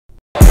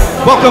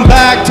Welcome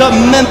back to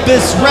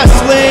Memphis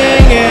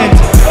Wrestling, and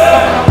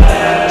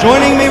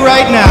joining me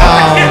right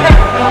now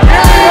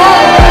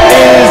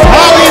is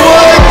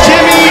Hollywood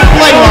Jimmy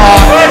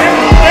Blaylock,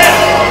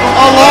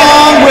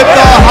 along with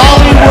the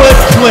Hollywood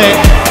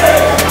Clique.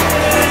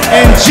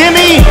 And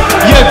Jimmy,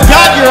 you've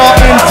got your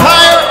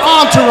entire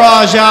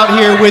entourage out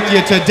here with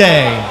you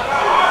today.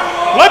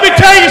 Let me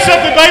tell you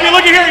something, baby.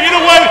 Look at here. You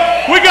know what?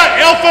 We got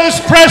Elvis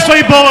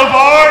Presley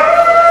Boulevard.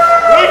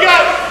 We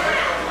got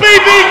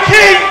BB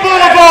King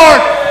Boulevard.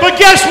 But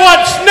guess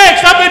what's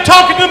next? I've been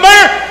talking to the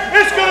mayor.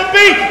 It's going to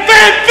be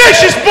Van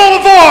Vicious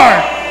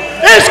Boulevard.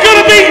 It's going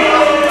to be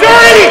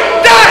Dirty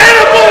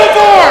Diana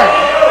Boulevard.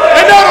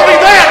 And not only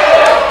that,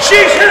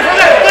 she's here for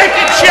that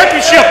vacant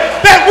championship,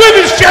 that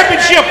women's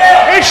championship.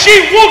 And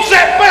she wants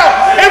that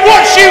belt. And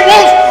what she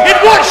wants and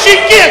what she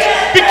gets,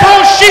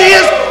 because she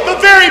is the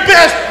very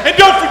best. And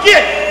don't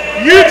forget,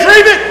 you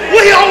dream it,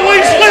 we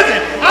always live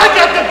it. I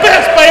got the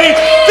best, baby.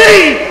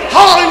 The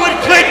Hollywood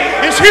Clique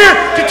is here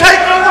to take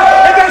over,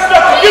 and there's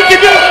nothing you can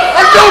do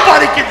or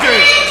nobody can do.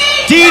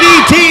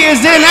 DDT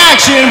is in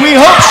action. We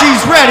hope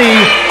she's ready.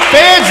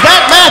 Fans,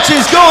 that match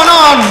is going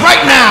on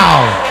right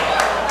now.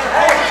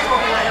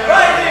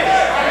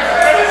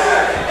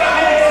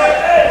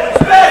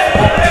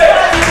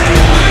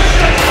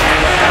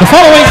 The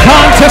following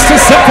contest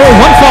is set for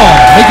one fall,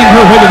 making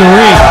her way to the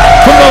ring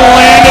from the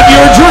land of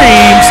your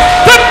dreams,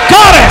 the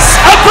goddess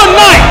of the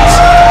night,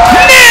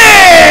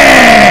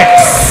 NYXX!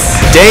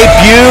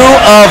 Debut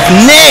of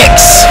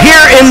NYXX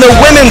here in the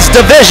women's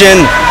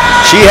division.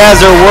 She has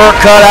her work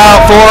cut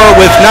out for her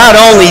with not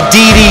only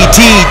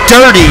DDT,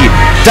 Dirty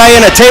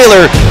Diana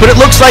Taylor, but it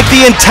looks like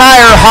the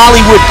entire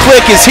Hollywood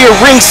Clique is here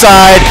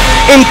ringside,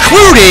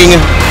 including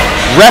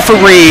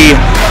referee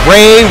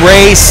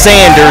Ray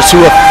Sanders,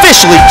 who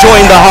officially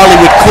joined the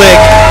Hollywood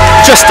Clique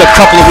just a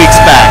couple of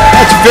weeks back.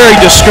 That's very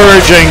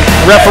discouraging.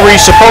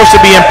 Referee's supposed to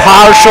be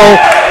impartial.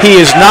 He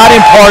is not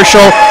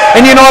impartial.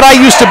 And you know what? I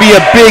used to be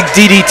a big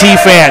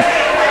DDT fan.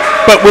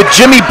 But with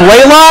Jimmy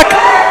Blaylock,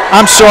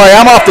 I'm sorry,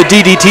 I'm off the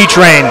DDT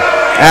train.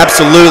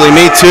 Absolutely,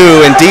 me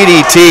too. And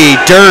DDT,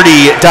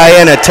 Dirty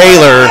Diana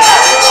Taylor,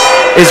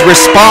 is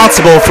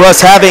responsible for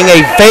us having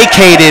a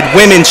vacated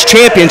women's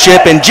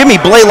championship, and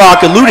Jimmy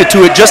Blaylock alluded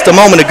to it just a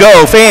moment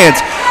ago. Fans,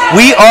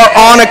 we are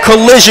on a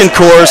collision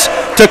course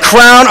to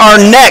crown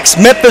our next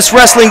Memphis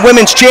Wrestling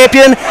Women's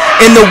Champion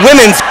in the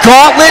Women's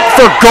Gauntlet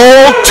for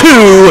Gold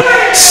 2.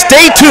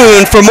 Stay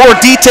tuned for more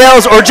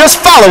details, or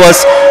just follow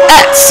us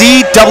at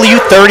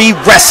CW30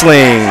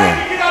 Wrestling.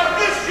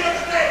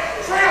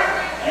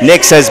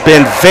 NYXX has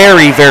been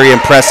very, very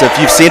impressive.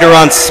 You've seen her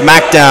on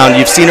SmackDown.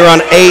 You've seen her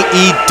on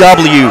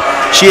AEW.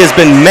 She has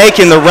been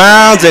making the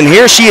rounds, and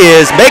here she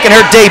is making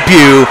her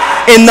debut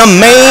in the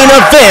main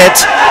event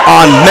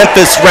on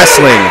Memphis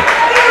Wrestling.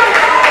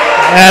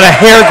 And a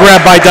hair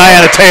grab by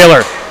Diana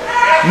Taylor.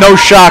 No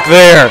shock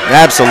there.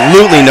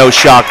 Absolutely no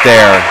shock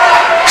there.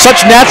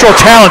 Such natural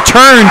talent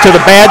turned to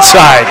the bad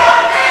side.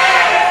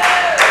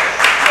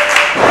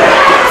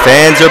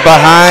 Fans are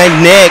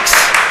behind NYXX.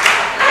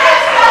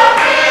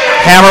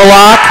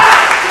 Hammerlock.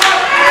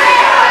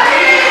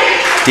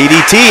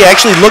 DDT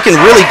actually looking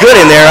really good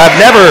in there. I've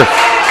never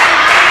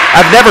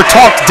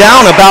talked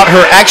down about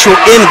her actual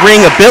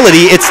in-ring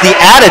ability. It's the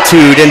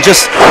attitude and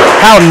just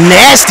how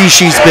nasty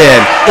she's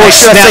been. Or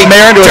snap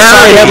mare into a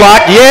side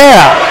headlock.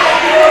 Yeah.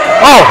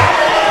 Oh,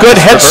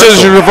 good head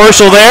scissors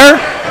reversal there.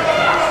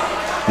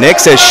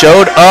 NYXX has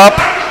showed up.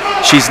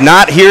 She's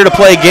not here to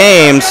play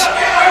games.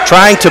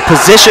 Trying to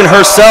position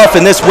herself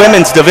in this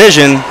women's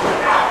division.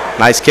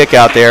 Nice kick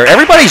out there.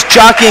 Everybody's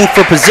jockeying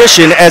for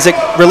position as it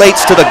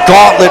relates to the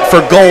Gauntlet for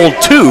Gold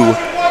 2.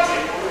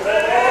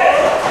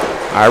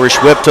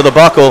 Irish whip to the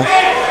buckle.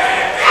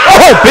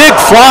 Oh, big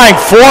flying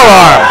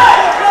forearm.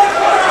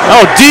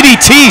 Oh,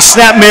 DDT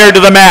snap mirror to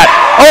the mat.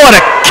 Oh, and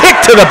a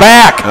kick to the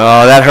back.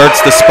 Oh, that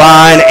hurts the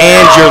spine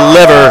and your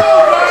liver.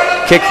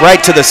 Kick right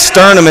to the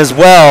sternum as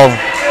well.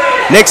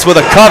 NYXX with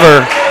a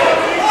cover.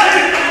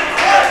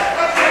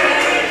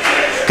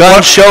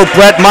 Gun Show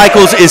Brett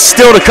Michaels is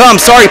still to come.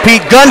 Sorry,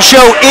 Pete. Gun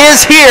Show is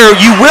here.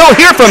 You will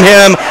hear from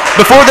him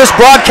before this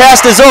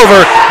broadcast is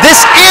over. This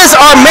is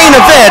our main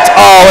event.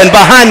 Oh, and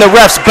behind the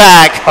ref's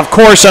back. Of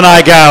course, an eye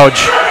gouge.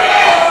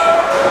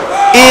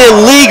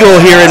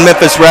 Illegal here in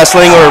Memphis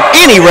Wrestling, or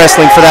any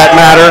wrestling for that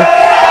matter.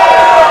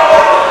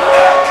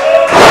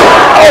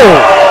 Oh,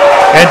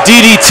 and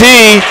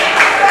DDT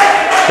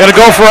gonna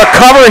go for a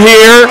cover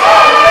here.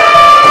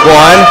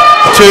 1,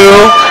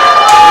 2,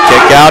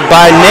 kick out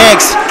by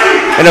NYXX.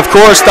 And of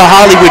course, the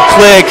Hollywood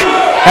Clique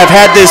have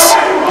had this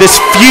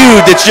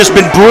feud that's just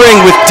been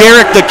brewing with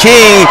Derek the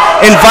King,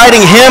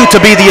 inviting him to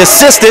be the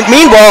assistant.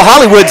 Meanwhile,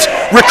 Hollywood's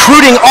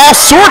recruiting all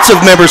sorts of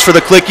members for the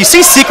Clique. You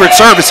see Secret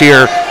Service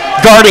here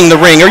guarding the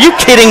ring. Are you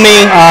kidding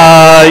me?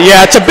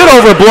 Yeah, it's a bit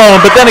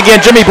overblown, but then again,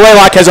 Jimmy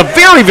Blaylock has a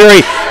very,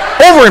 very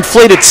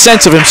overinflated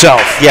sense of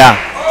himself. Yeah.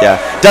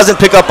 Doesn't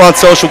pick up on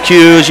social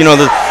cues. You know,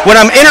 when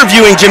I'm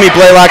interviewing Jimmy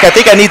Blaylock, I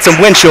think I need some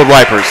windshield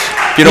wipers.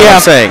 You know what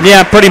I'm saying?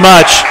 Yeah, pretty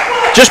much.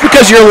 Just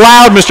because you're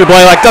loud, Mr.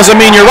 Blaylock, doesn't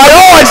mean you're right.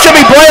 Oh, and Jimmy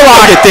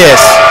Blaylock. Look at this.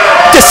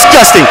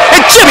 Disgusting.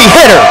 And Jimmy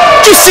hit her.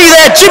 Did you see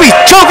that? Jimmy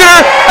choking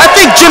her? I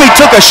think Jimmy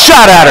took a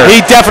shot at her.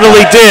 He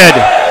definitely did.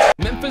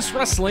 Memphis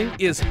Wrestling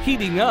is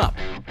heating up.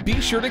 Be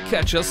sure to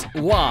catch us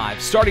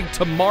live starting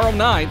tomorrow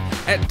night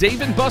at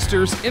Dave &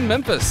 Buster's in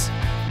Memphis.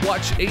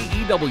 Watch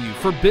AEW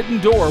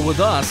Forbidden Door with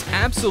us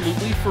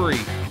absolutely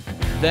free.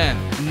 Then,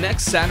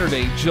 next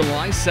Saturday,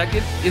 July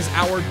 2nd, is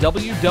our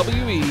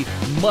WWE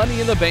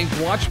Money in the Bank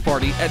watch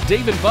party at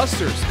Dave &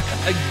 Buster's.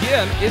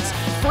 Again, it's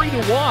free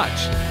to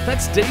watch.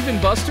 That's Dave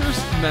 & Buster's,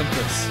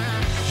 Memphis.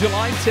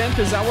 July 10th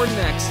is our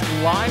next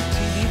live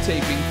TV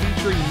taping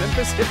featuring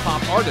Memphis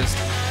hip-hop artist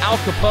Al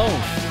Capone,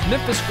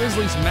 Memphis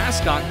Grizzlies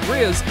mascot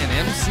GRIZZ, and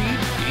MC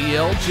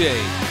BLJ.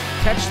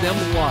 Catch them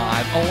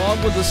live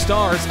along with the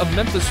stars of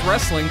Memphis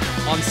Wrestling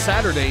on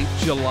Saturday,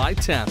 July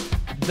 10th.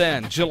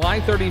 Then, July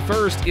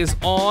 31st is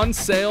on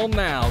sale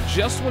now.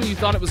 Just when you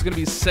thought it was going to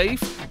be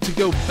safe to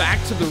go back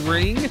to the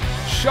ring,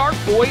 Shark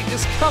Boy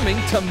is coming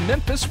to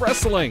Memphis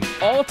Wrestling.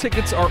 All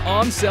tickets are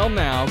on sale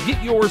now.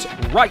 Get yours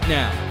right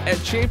now at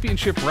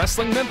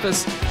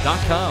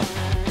ChampionshipWrestlingMemphis.com.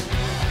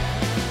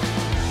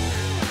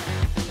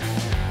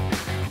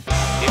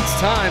 It's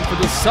time for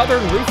the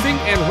Southern Roofing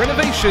and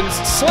Renovations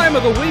Slam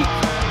of the Week.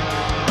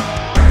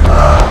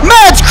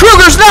 Mads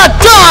Kruger's not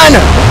done!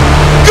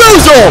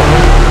 Goozle!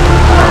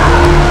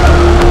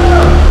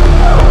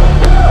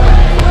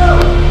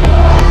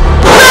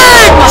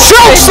 Big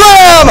choke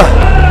slam!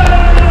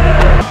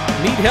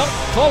 Need help?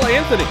 Call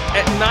Anthony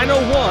at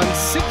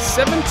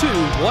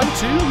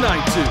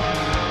 901-672-1292.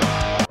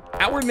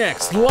 Our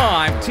next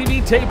live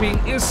TV taping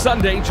is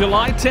Sunday,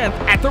 July 10th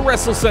at the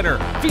WrestleCenter,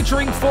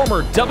 featuring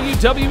former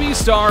WWE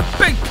star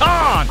Big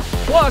Con,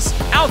 plus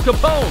Al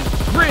Capone,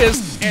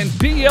 GRIZZ, and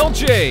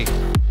BLJ.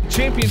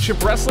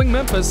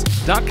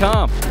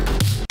 ChampionshipWrestlingMemphis.com.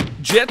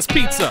 Jet's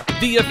Pizza,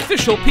 the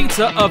official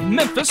pizza of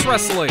Memphis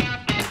Wrestling.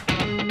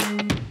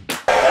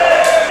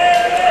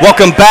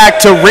 Welcome back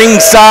to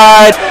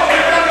ringside.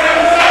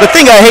 The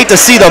thing I hate to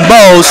see the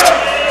most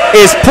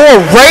is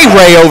poor Ray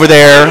Ray over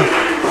there.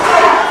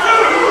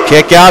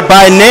 Kick out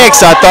by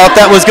NYXX. I thought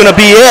that was going to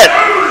be it,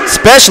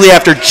 especially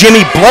after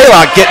Jimmy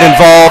Blaylock getting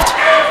involved.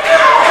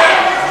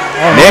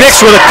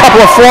 NYXX with a couple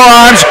of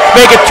forearms,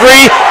 make it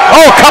 3.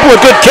 Oh, a couple of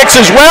good kicks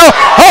as well.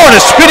 Oh, and a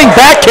spinning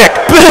back kick.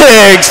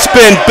 Big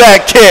spin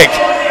back kick.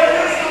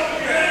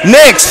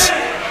 NYXX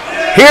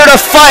here to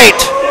fight.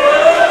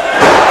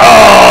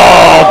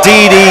 Oh,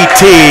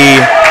 DDT.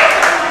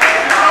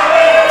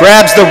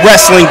 Grabs the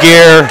wrestling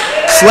gear,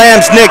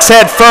 slams NYXX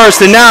head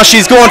first, and now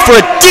she's going for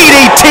a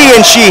DDT,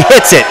 and she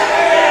hits it.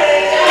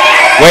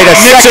 Wait a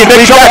second,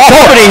 we've got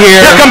company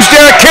here. Here comes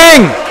Derek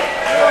King.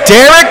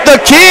 Derek the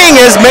King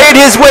has made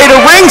his way to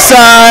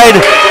ringside.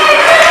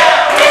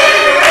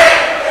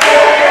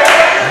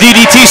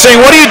 DDT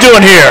saying, what are you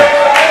doing here?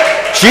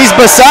 She's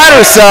beside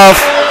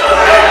herself.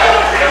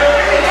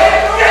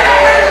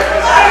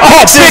 Oh,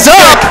 NYXX is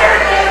up.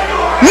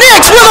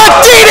 NYXX with a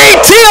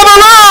DDT of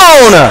her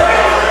own.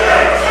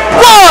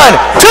 1,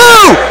 2,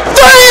 3,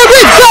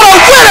 we've got a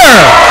winner!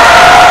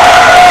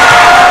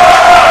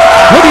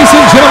 Ladies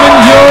and gentlemen,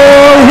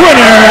 your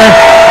winner,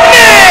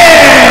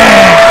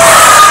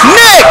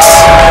 NYXX!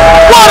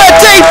 What a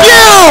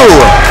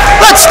debut!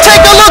 Let's take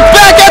a look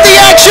back at the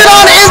action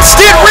on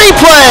Instant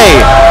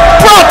Replay.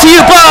 Brought to you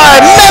by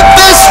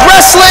Memphis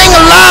Wrestling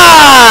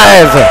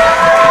Live.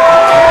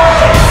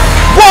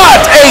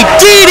 What a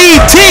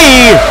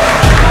DDT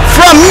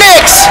from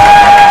NYXX!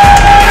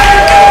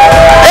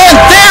 And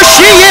there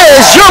she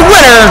is, your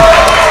winner,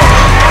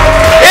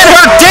 in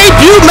her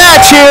debut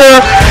match here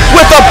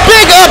with a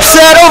big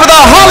upset over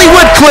the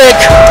Hollywood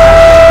Clique.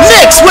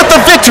 NYXX with the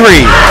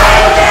victory.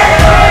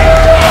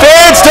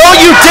 Fans, don't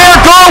you dare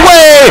go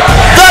away.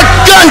 The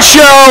gun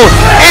show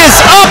is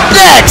up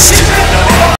next.